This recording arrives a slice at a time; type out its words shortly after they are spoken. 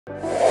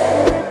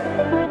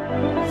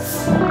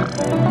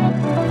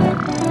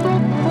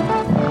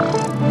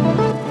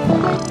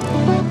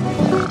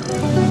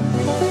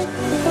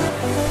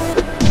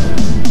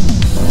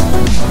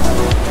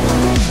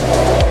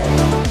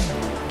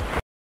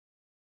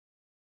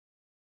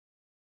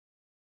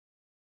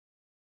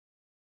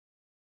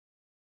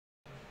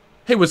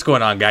Hey, what's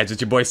going on, guys? It's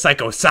your boy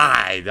Psycho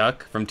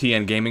Psyduck from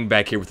TN Gaming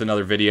back here with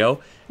another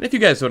video. And if you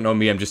guys don't know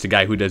me, I'm just a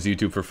guy who does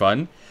YouTube for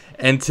fun.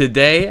 And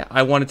today,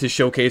 I wanted to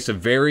showcase a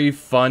very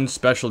fun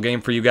special game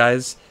for you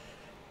guys.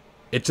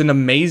 It's an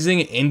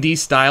amazing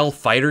indie-style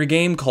fighter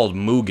game called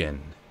Mugen.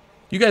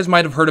 You guys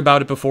might have heard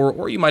about it before,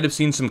 or you might have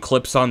seen some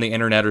clips on the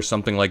internet or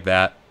something like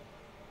that.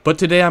 But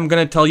today, I'm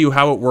going to tell you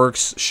how it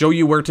works, show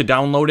you where to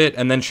download it,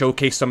 and then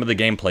showcase some of the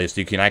gameplay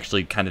so you can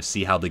actually kind of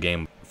see how the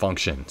game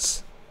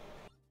functions.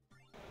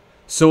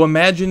 So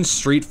imagine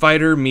Street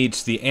Fighter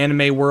meets the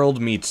anime world,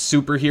 meets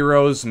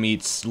superheroes,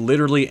 meets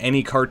literally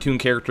any cartoon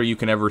character you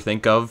can ever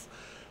think of.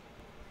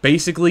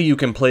 Basically, you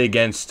can play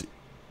against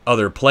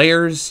other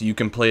players, you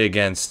can play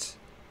against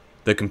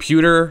the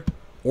computer,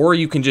 or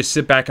you can just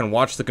sit back and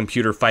watch the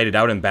computer fight it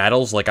out in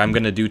battles like I'm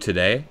going to do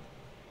today.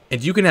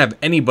 And you can have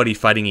anybody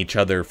fighting each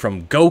other,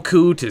 from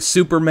Goku to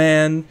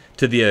Superman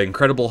to the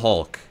Incredible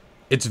Hulk.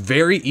 It's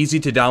very easy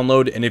to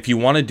download, and if you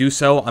want to do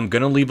so, I'm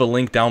going to leave a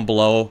link down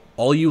below.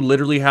 All you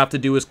literally have to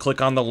do is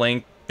click on the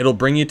link. It'll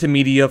bring you to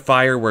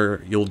MediaFire,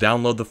 where you'll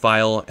download the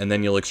file, and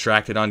then you'll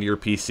extract it onto your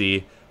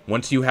PC.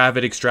 Once you have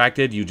it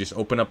extracted, you just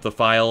open up the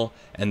file,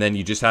 and then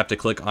you just have to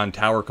click on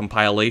Tower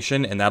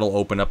Compilation, and that'll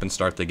open up and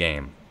start the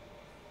game.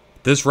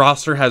 This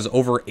roster has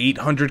over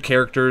 800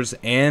 characters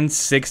and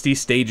 60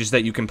 stages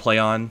that you can play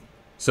on.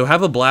 So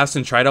have a blast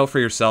and try it out for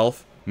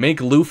yourself. Make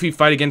Luffy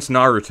fight against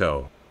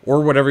Naruto, or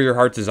whatever your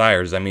heart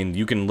desires. I mean,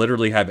 you can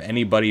literally have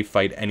anybody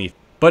fight anything.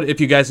 But if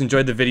you guys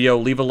enjoyed the video,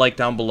 leave a like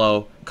down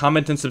below,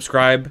 comment and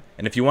subscribe,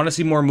 and if you want to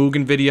see more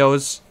Mugen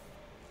videos,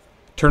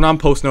 turn on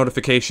post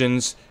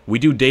notifications. We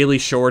do daily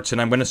shorts,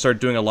 and I'm going to start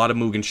doing a lot of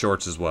Mugen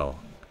shorts as well.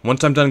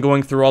 Once I'm done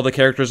going through all the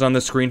characters on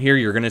the screen here,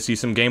 you're going to see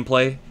some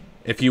gameplay.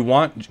 If you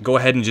want, go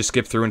ahead and just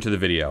skip through into the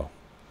video.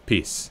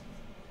 Peace.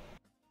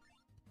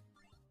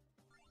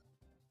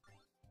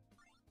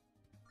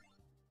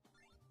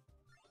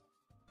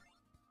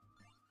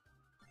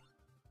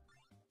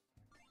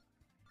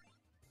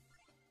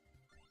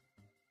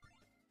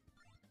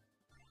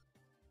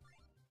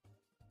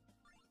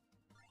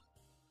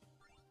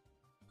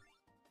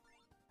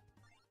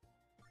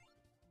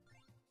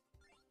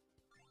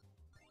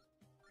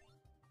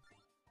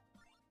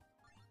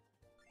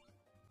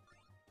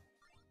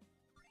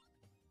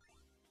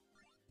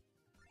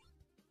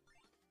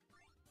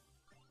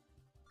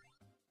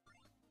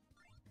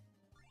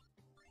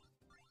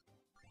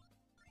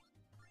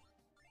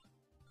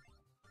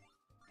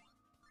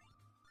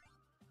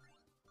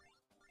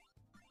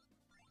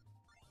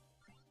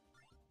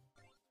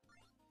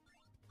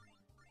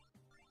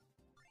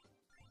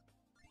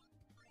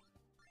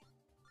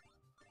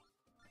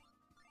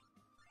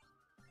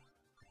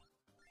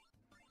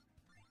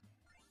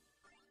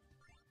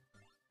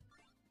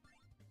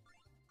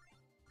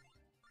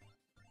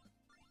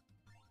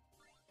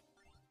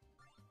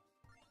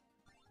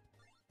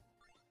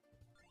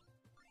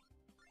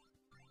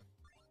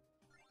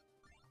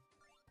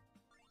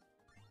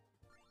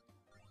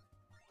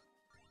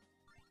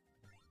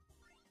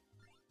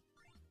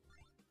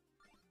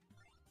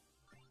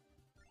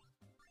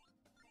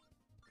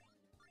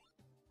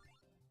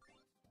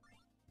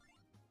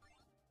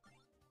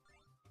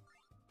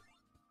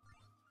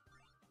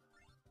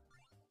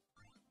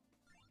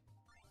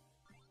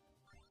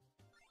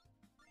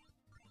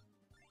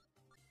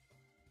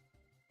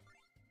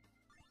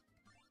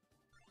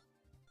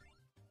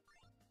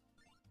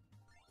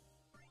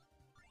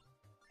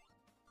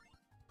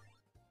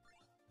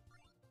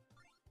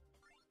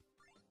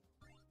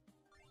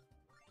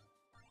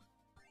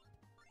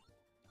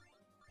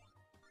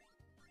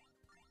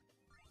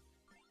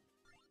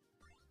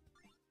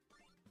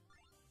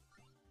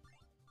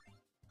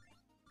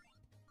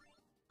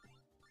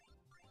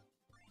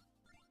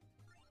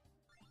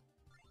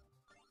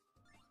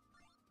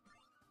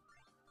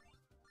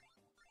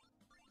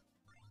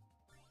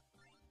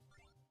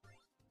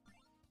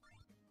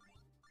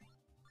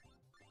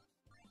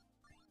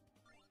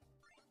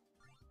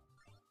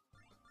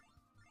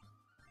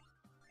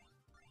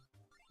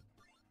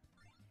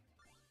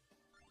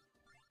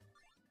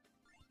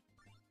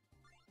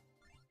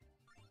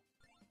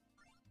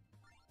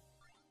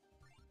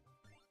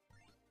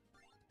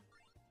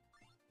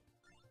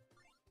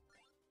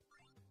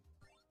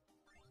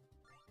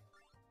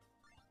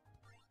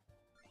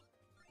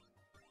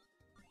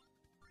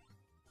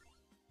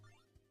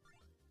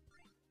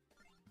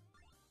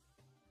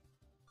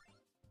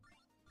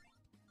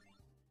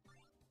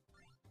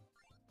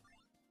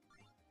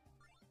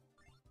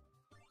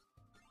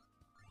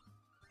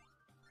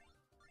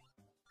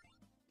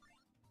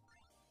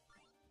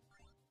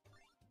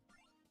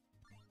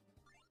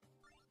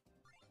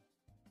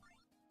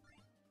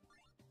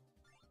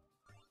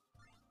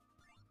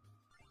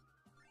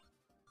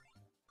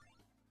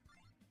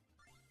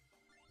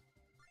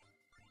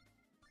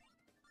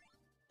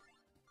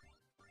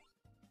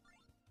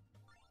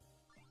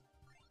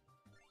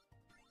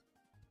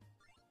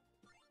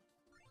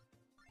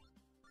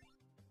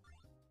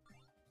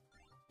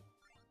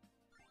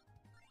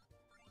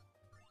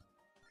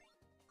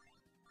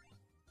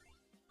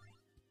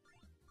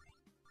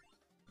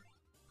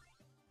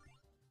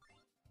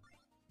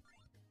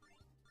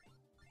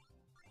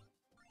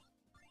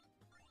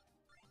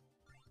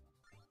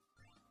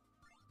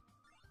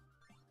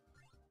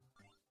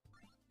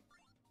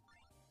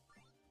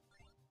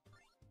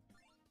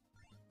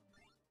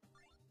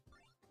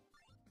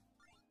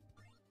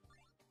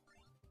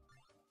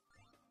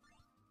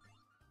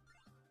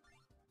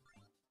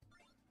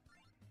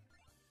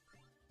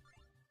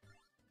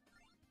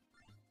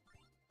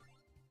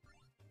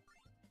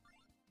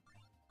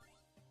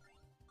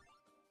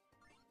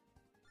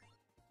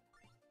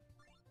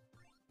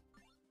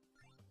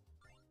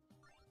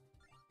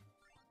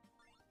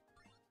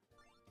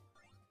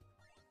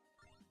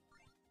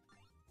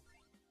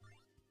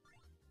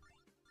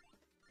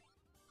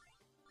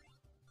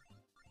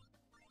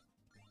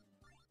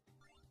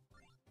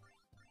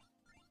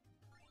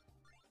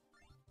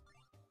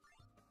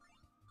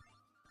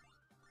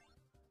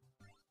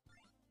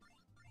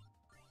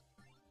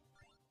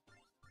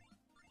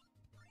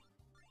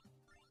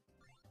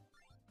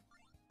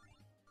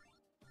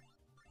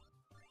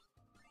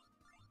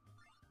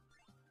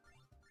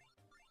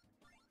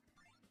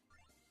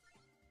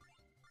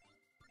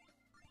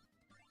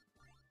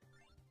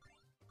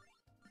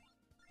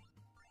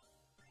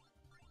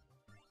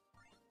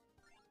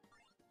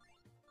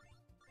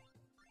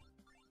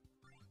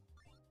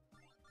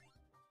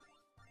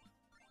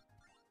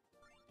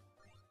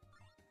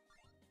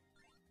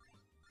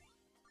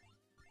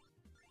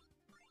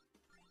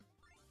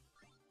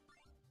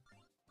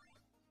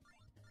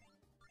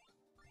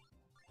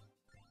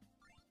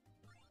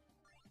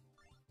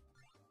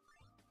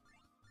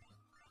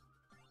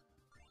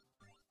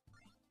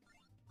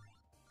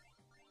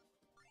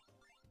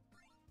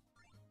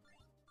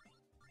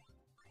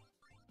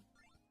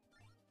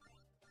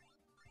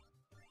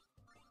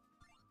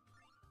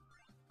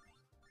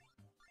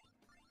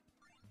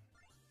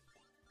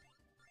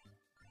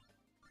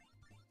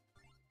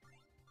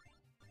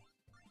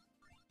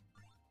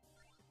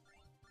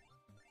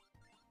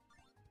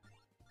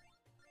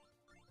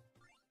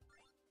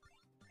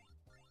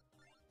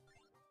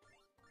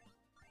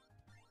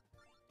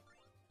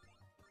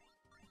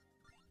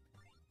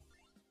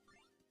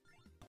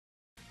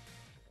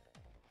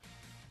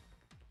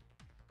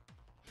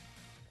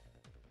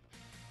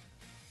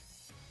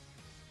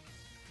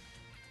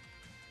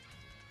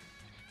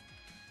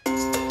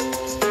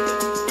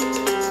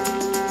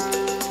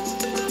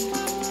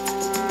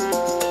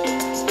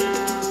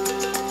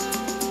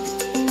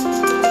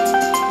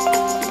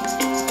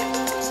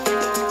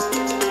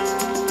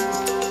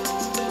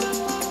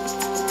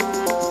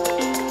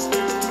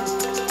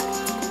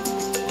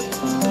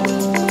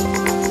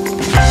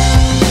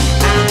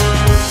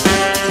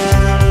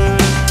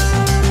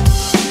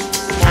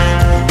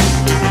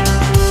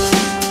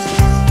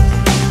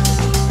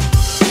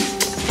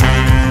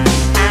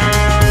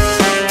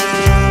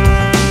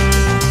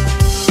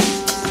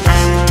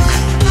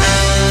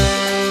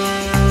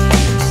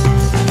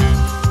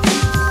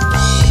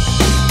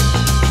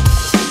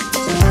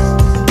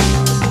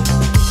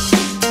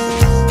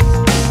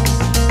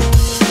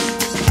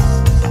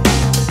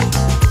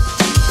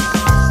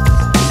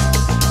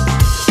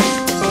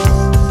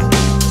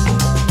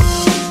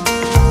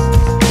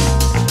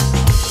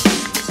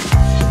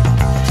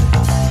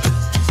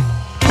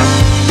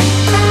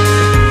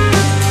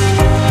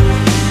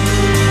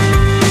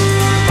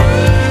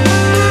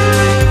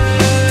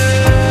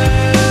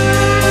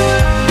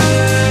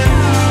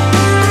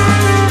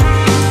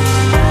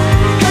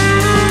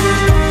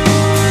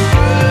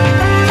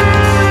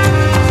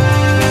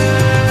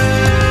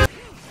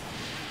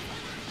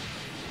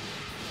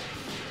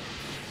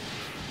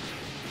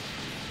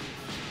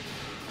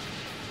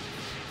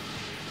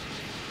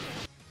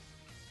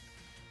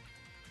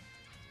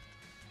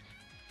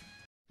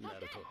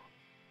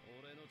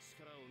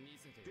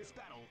 This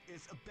battle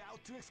is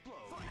about to explode.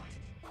 Fight!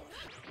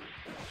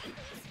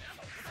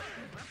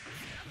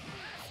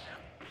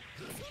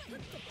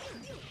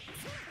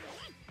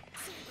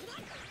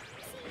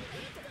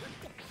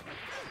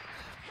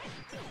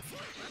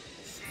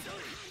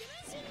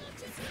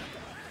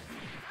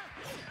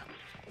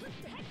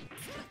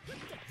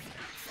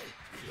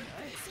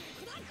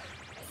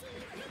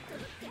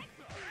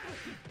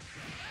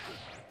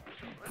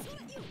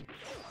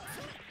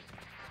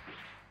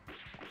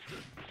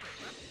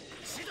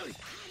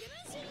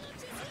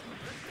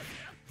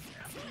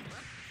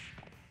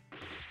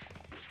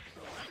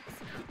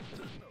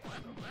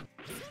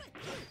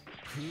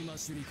風魔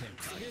手裏剣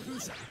影風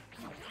車。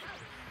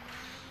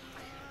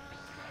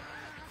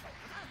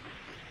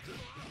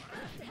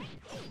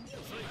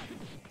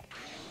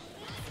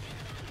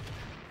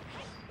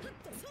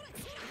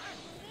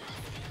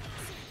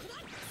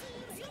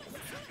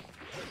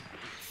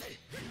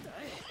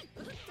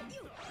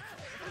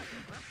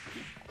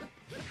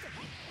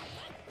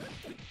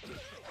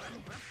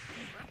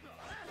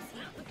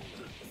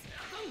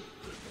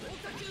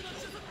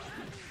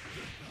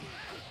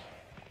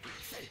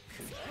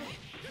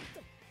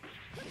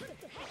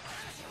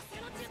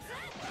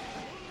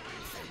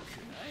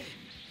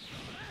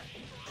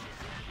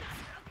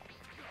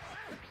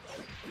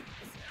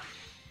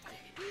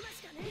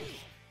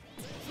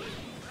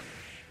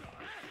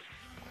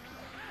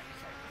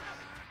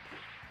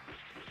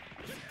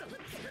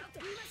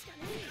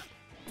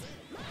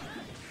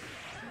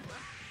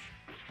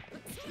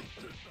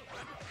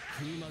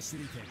風魔手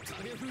裏剣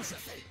影風車。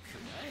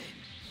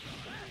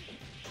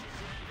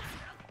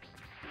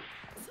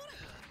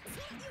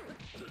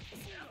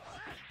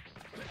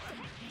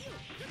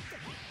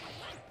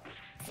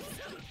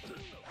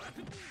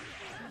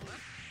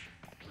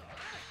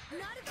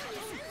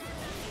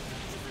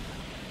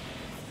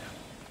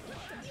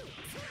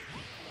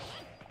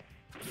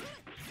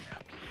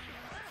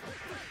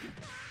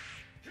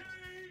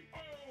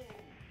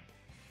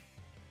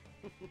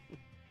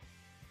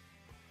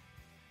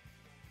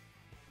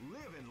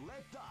Live and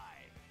let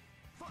die.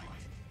 Fight!